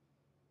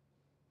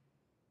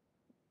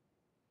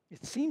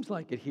 It seems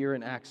like it here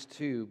in Acts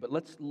 2, but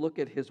let's look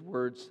at his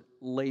words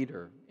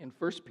later in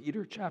 1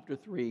 Peter chapter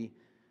 3,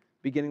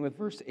 beginning with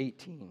verse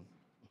 18.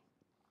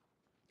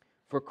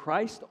 For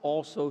Christ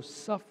also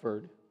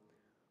suffered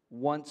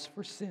once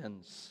for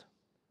sins,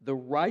 the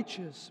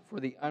righteous for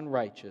the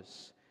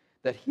unrighteous,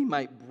 that he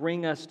might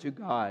bring us to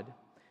God,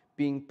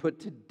 being put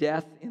to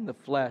death in the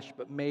flesh,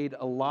 but made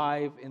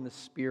alive in the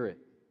Spirit,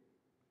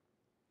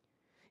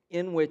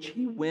 in which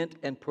he went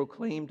and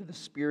proclaimed the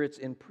spirits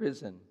in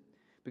prison,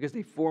 because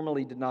they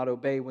formerly did not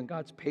obey when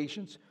God's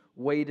patience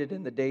waited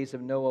in the days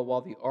of Noah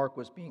while the ark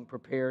was being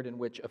prepared, in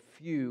which a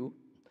few,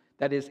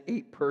 that is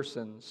 8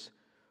 persons,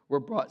 were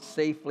brought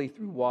safely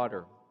through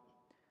water.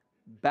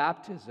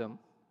 Baptism,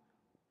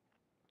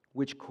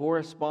 which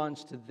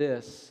corresponds to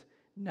this,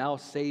 now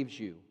saves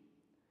you,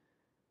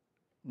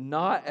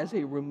 not as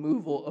a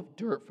removal of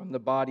dirt from the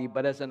body,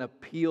 but as an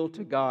appeal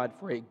to God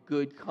for a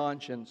good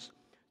conscience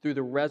through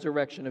the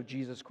resurrection of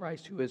Jesus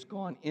Christ, who has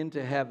gone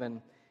into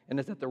heaven and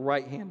is at the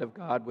right hand of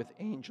God with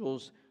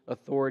angels,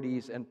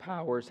 authorities, and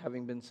powers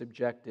having been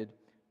subjected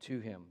to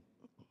him.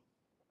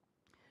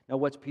 Now,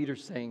 what's Peter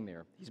saying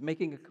there? He's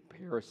making a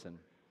comparison.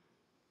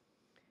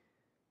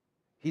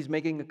 He's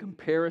making a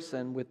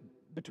comparison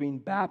between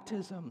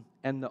baptism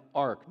and the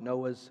ark,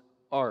 Noah's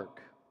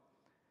ark.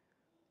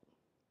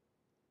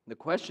 The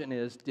question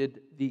is,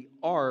 did the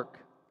ark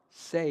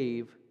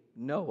save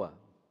Noah?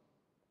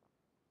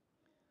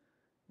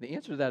 The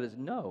answer to that is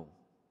no.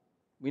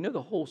 We know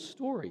the whole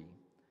story.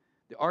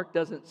 The ark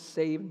doesn't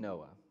save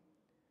Noah.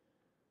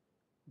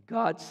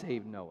 God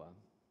saved Noah.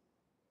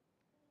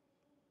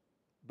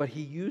 But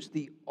he used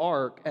the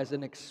ark as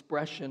an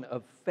expression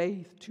of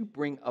faith to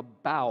bring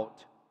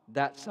about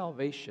that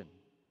salvation.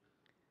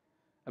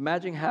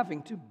 Imagine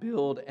having to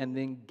build and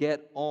then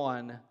get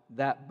on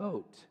that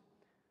boat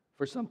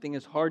for something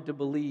as hard to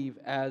believe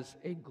as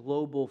a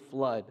global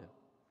flood.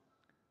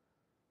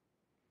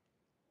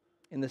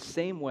 In the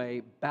same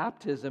way,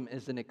 baptism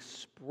is an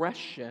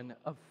expression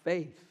of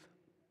faith,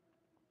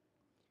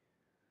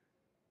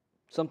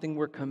 something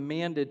we're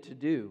commanded to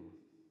do.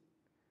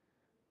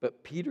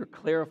 But Peter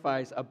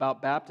clarifies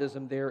about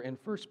baptism there in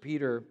 1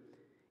 Peter,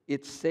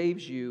 it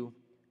saves you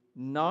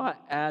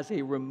not as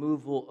a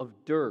removal of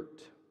dirt.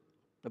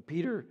 But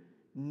Peter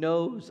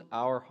knows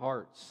our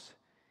hearts.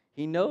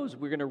 He knows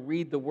we're going to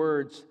read the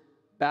words,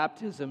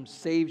 baptism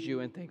saves you,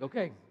 and think,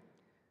 okay,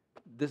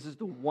 this is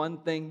the one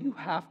thing you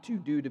have to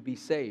do to be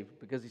saved,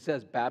 because he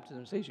says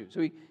baptism saves you.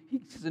 So he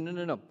says,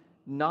 no,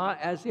 not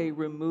as a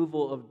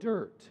removal of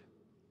dirt.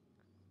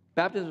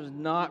 Baptism is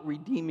not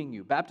redeeming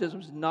you.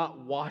 Baptism is not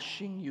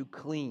washing you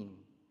clean.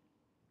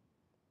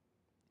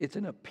 It's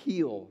an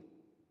appeal.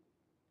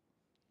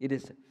 It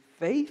is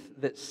faith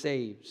that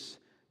saves,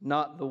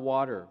 not the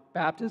water.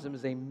 Baptism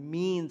is a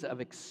means of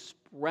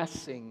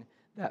expressing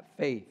that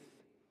faith.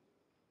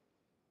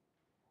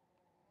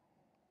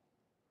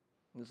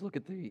 Let's look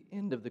at the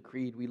end of the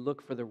creed. We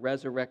look for the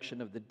resurrection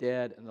of the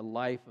dead and the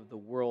life of the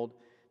world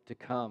to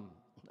come.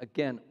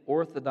 Again,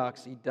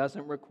 orthodoxy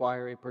doesn't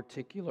require a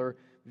particular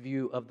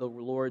view of the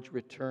Lord's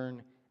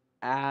return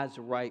as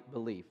right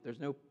belief. There's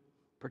no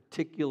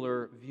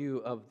particular view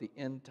of the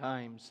end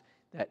times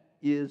that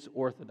is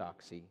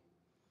orthodoxy.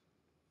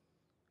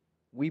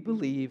 We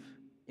believe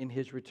in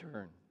his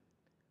return,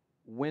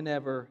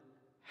 whenever,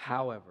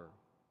 however.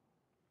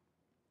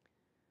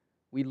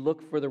 We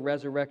look for the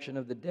resurrection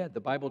of the dead. The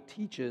Bible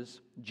teaches,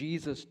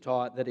 Jesus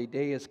taught, that a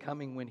day is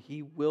coming when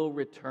he will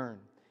return,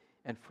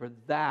 and for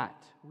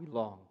that we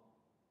long.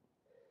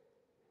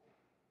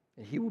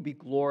 And he will be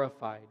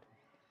glorified.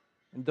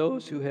 And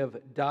those who have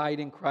died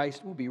in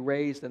Christ will be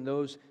raised, and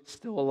those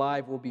still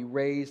alive will be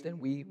raised, and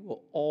we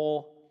will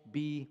all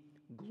be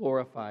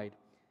glorified.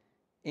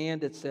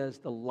 And it says,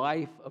 the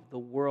life of the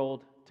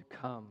world to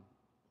come.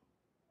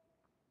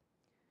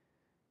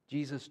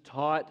 Jesus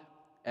taught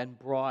and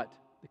brought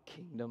the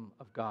kingdom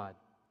of God.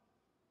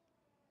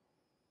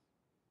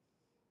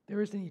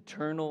 There is an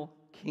eternal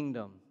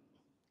kingdom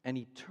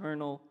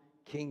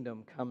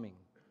coming.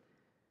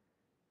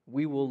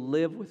 We will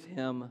live with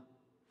him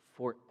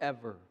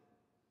forever,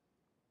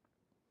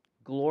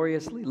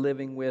 gloriously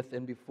living with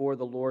and before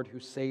the Lord who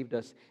saved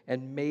us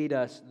and made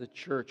us the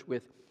church,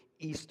 with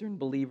Eastern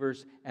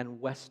believers and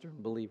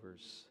Western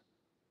believers,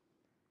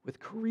 with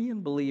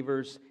Korean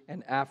believers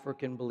and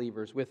African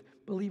believers, with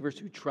believers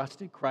who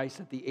trusted Christ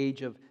at the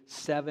age of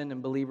 7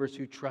 and believers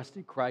who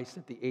trusted Christ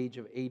at the age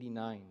of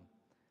 89.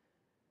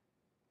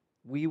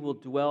 We will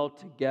dwell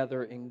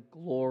together in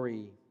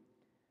glory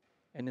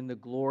and in the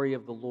glory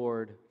of the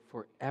Lord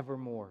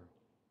forevermore.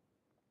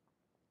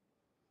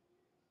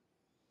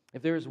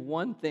 If there is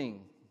one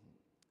thing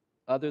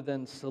other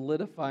than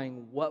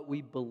solidifying what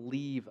we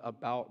believe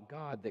about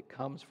God that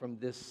comes from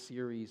this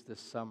series this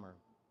summer,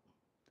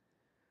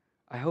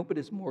 I hope it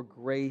is more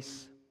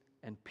grace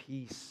and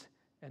peace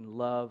and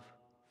love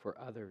for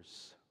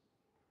others.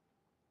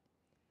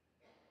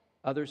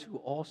 Others who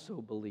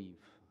also believe,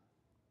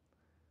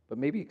 but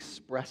maybe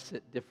express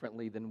it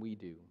differently than we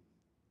do.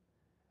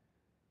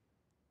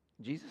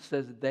 Jesus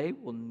says they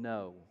will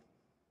know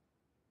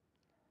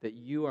that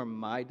you are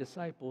my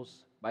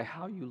disciples by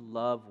how you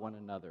love one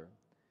another.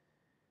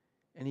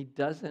 And he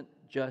doesn't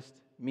just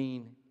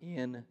mean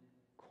in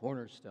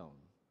Cornerstone.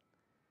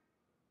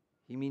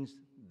 He means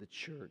the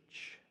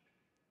church.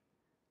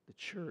 The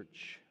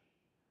church.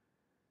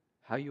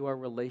 How you are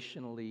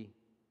relationally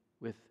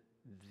with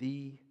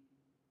the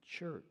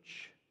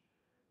church.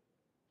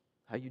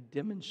 How you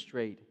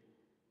demonstrate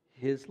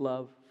his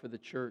love for the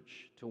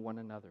church to one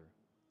another.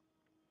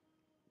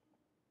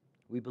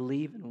 We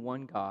believe in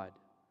one God,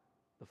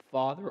 the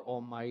Father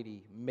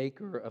Almighty,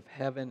 maker of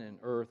heaven and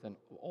earth and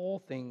all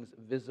things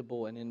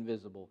visible and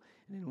invisible,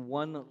 and in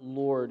one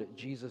Lord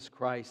Jesus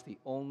Christ, the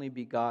only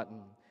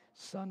begotten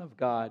Son of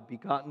God,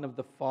 begotten of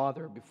the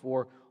Father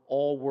before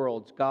all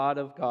worlds, God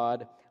of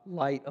God,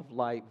 light of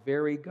light,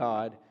 very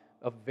God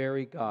of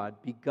very God,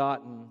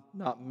 begotten,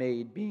 not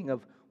made, being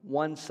of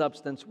one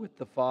substance with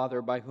the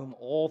Father, by whom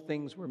all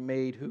things were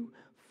made, who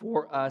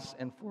for us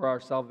and for our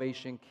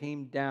salvation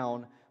came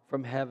down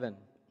from heaven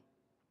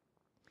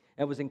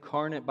and was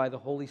incarnate by the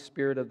Holy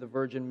Spirit of the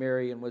Virgin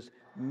Mary, and was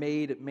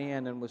made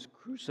man, and was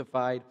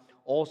crucified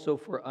also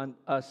for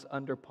us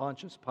under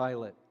Pontius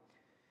Pilate.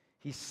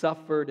 He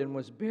suffered and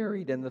was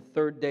buried, and the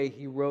third day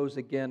he rose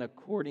again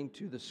according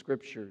to the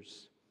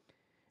Scriptures,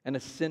 and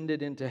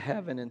ascended into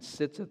heaven, and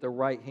sits at the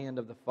right hand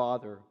of the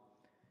Father.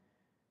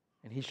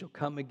 And he shall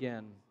come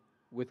again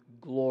with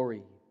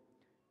glory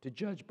to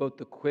judge both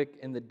the quick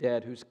and the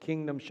dead, whose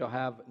kingdom shall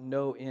have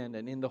no end.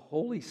 And in the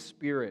Holy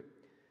Spirit,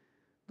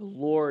 the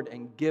Lord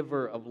and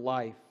giver of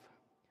life,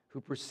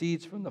 who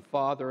proceeds from the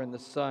Father and the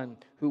Son,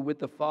 who with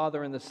the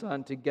Father and the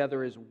Son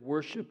together is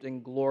worshiped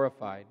and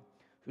glorified,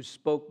 who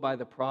spoke by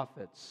the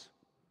prophets.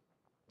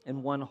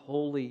 In one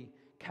holy,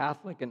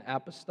 Catholic, and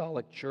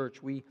apostolic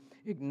church, we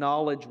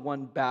acknowledge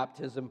one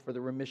baptism for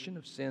the remission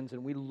of sins,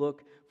 and we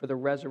look for the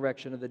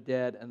resurrection of the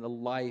dead and the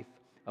life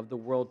of the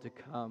world to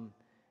come.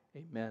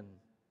 Amen.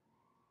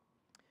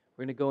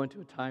 We're going to go into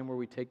a time where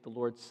we take the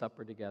Lord's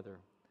Supper together.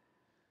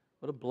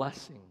 What a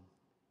blessing.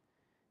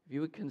 If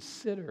you would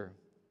consider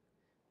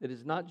that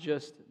it's not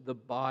just the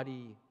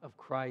body of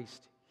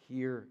Christ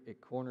here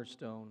at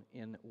Cornerstone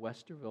in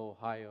Westerville,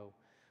 Ohio,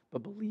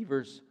 but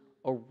believers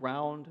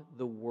around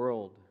the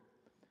world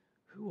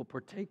who will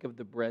partake of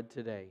the bread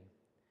today,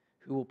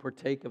 who will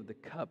partake of the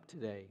cup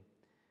today,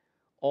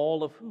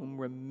 all of whom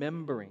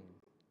remembering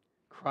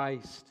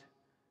Christ,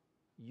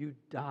 you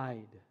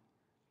died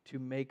to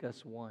make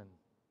us one.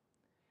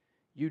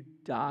 You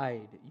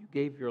died, you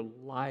gave your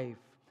life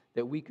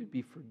that we could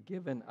be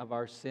forgiven of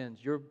our sins.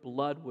 Your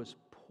blood was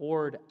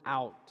poured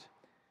out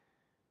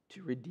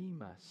to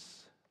redeem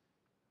us.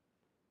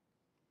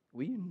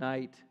 We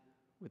unite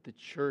with the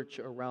church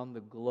around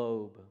the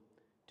globe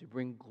to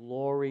bring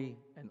glory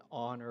and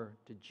honor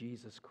to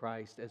Jesus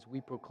Christ as we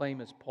proclaim,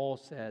 as Paul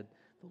said,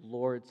 the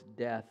Lord's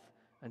death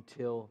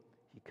until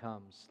he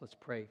comes. Let's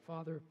pray.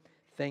 Father,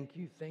 thank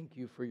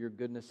you for your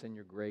goodness and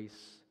your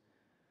grace.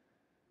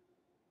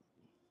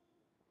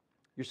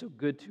 You're so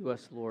good to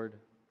us, Lord.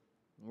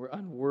 We're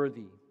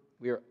unworthy.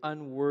 We are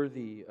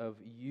unworthy of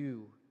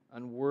you,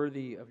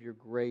 unworthy of your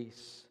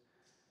grace.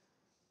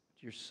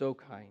 You're so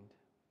kind.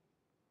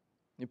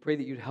 We pray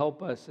that you'd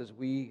help us as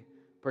we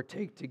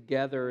partake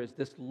together as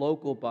this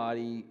local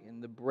body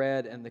in the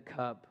bread and the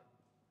cup.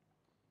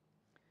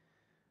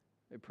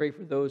 I pray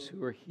for those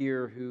who are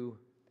here who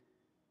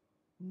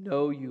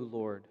know you,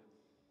 Lord,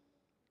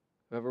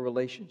 who have a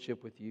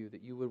relationship with you,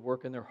 that you would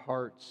work in their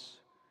hearts,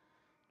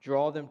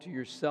 draw them to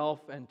yourself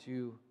and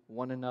to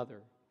one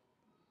another.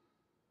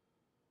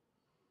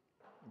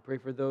 I pray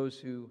for those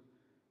who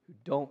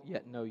don't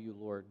yet know you,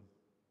 Lord,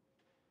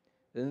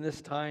 that in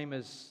this time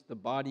as the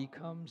body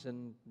comes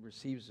and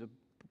receives a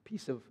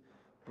piece of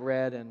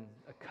bread and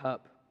a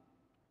cup,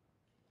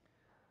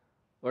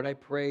 Lord, I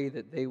pray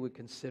that they would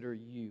consider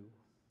you,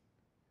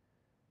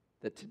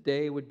 that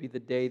today would be the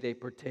day they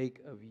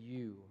partake of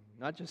you,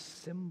 not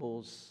just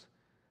symbols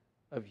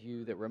of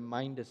you that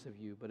remind us of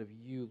you, but of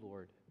you,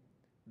 Lord,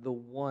 the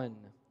one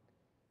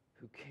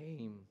who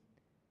came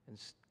and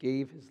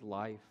gave his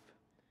life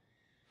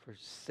for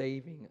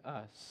saving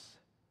us.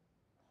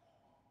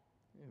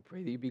 And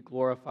pray that you be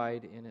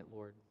glorified in it,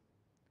 Lord.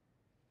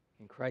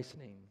 In Christ's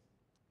name,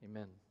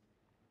 amen.